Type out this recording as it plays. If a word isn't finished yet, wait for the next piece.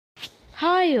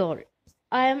Hi all,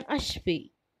 I am Ashvi.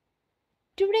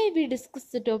 Today we discuss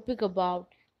the topic about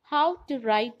how to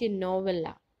write a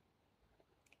novella.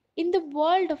 In the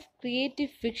world of creative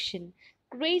fiction,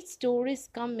 great stories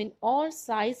come in all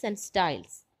sizes and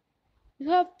styles.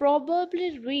 You have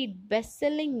probably read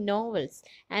best-selling novels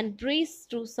and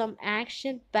breezed through some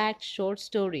action-packed short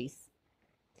stories.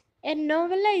 A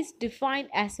novella is defined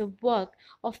as a work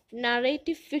of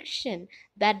narrative fiction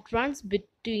that runs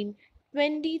between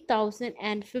 20,000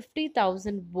 and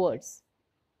 50,000 words.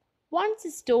 Once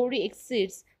a story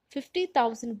exceeds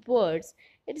 50,000 words,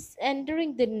 it is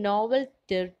entering the novel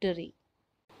territory.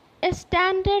 A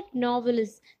standard novel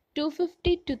is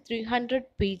 250 to 300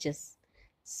 pages,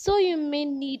 so you may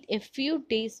need a few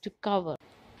days to cover.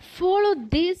 Follow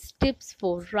these tips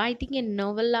for writing a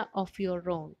novella of your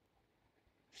own.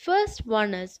 First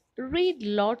one is read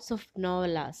lots of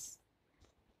novellas.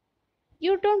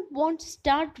 You don't want to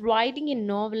start writing a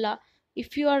novella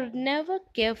if you are never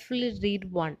carefully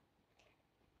read one.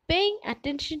 Paying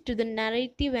attention to the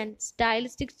narrative and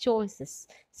stylistic choices,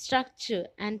 structure,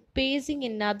 and pacing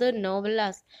in other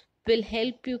novellas will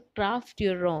help you craft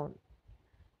your own.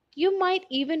 You might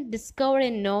even discover a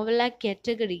novella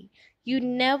category you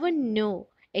never know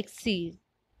exists.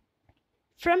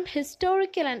 From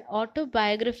historical and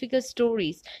autobiographical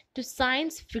stories to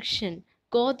science fiction,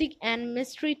 gothic, and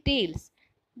mystery tales,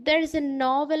 there is a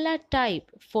novella type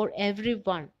for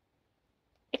everyone.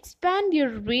 Expand your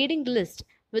reading list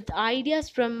with ideas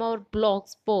from our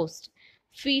blog's post.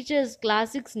 Features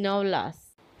classics novellas.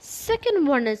 Second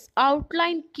one is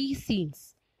outline key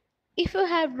scenes. If you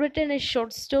have written a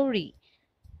short story,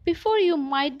 before you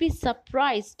might be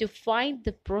surprised to find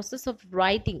the process of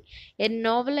writing a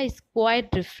novella is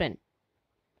quite different.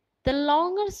 The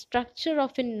longer structure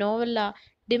of a novella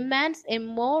demands a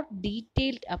more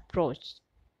detailed approach.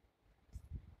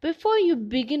 Before you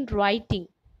begin writing,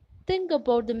 think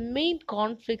about the main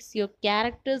conflicts your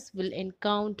characters will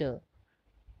encounter.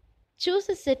 Choose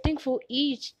a setting for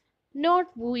each, not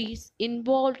who is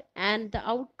involved and the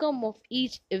outcome of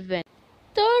each event.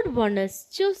 Third one is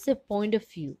choose a point of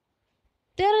view.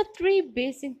 There are three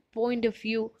basic point of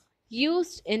view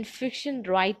used in fiction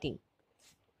writing.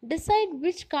 Decide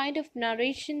which kind of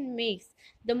narration makes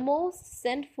the most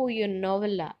sense for your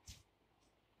novella.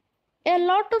 A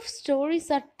lot of stories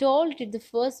are told in the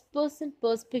first person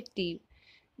perspective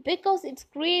because it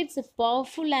creates a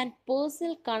powerful and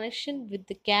personal connection with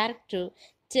the character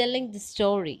telling the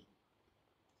story.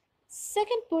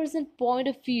 Second person point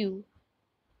of view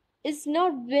is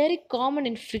not very common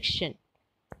in fiction,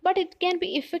 but it can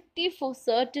be effective for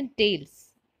certain tales.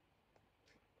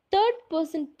 Third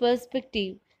person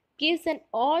perspective gives an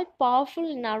all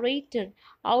powerful narrator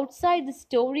outside the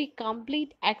story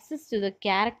complete access to the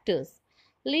characters,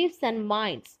 lives, and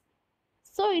minds.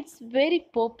 So it's very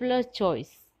popular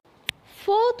choice.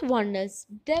 Fourth one is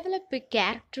develop a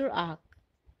character arc.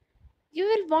 You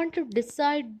will want to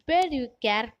decide where your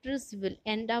characters will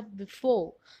end up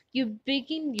before you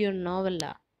begin your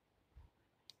novella.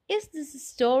 Is this a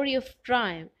story of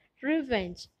crime,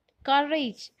 revenge,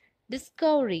 courage,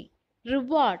 discovery,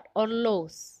 reward, or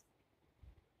loss?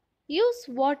 Use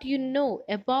what you know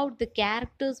about the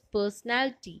character's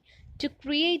personality to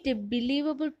create a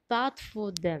believable path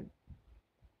for them.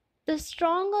 The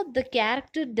stronger the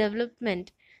character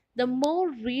development, the more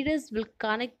readers will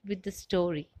connect with the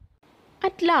story.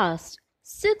 At last,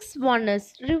 sixth one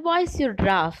is revise your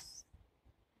drafts.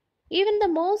 Even the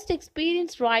most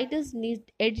experienced writers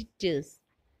need editors.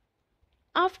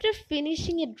 After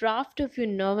finishing a draft of your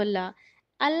novella,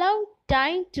 allow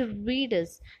time to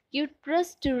readers you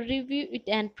trust to review it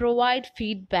and provide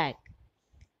feedback.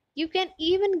 You can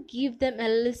even give them a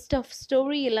list of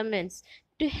story elements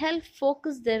to help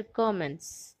focus their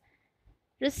comments.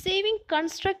 Receiving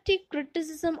constructive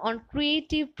criticism on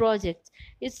creative projects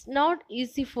is not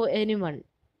easy for anyone,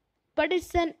 but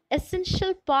it's an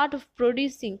essential part of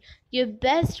producing your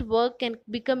best work and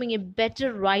becoming a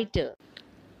better writer.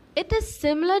 It is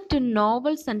similar to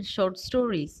novels and short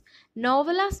stories.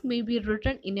 Novellas may be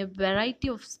written in a variety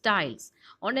of styles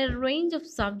on a range of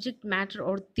subject matter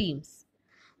or themes.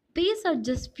 These are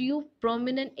just few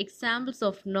prominent examples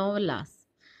of novellas: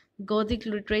 Gothic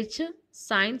literature,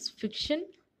 science fiction,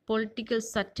 political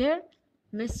satire,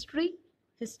 mystery,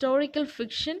 historical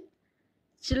fiction,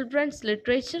 children's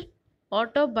literature,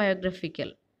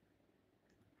 autobiographical.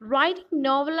 Writing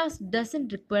novellas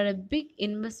doesn't require a big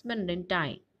investment in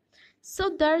time, so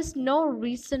there is no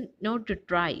reason not to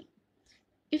try.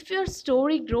 If your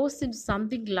story grows into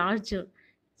something larger,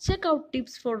 check out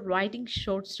tips for writing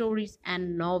short stories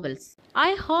and novels.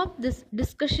 I hope this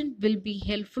discussion will be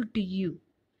helpful to you.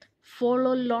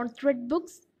 Follow LoneThread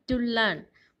Books to learn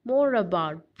more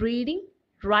about reading,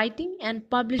 writing, and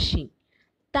publishing.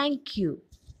 Thank you.